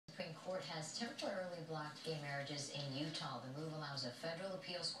court has temporarily blocked gay marriages in Utah. The move allows a federal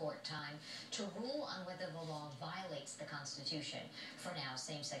appeals court time to rule on whether the law violates the Constitution. For now,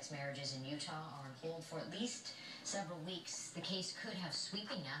 same-sex marriages in Utah are on hold for at least several weeks. The case could have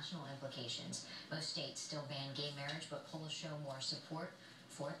sweeping national implications. Most states still ban gay marriage, but polls show more support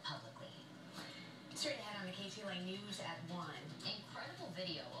for it publicly. Straight ahead on the KTLA News at 1. Incredible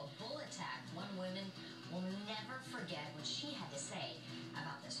video of bull attack. One woman will never forget what she had to say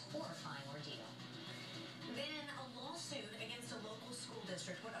about this horrifying ordeal. Then a lawsuit against a local school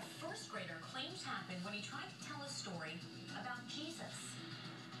district. What a first grader claims happened when he tried to tell a story about Jesus.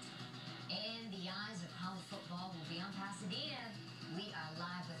 And the eyes of college football will be on Pasadena. We are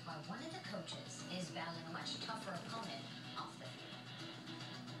live with why one of the coaches is battling a much tougher opponent off the field.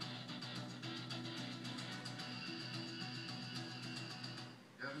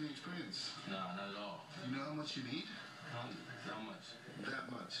 Any experience? No, not at all. You know how much you need? How much? That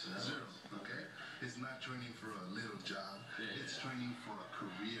much. Zero. Okay? It's not training for a little job. Yeah. It's training for a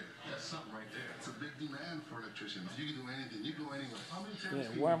career. That's something right there. It's a big demand for electricians. You can do anything. You go anywhere. How many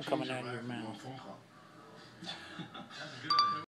times Yeah, worm coming out of your mouth. Phone call? That's good.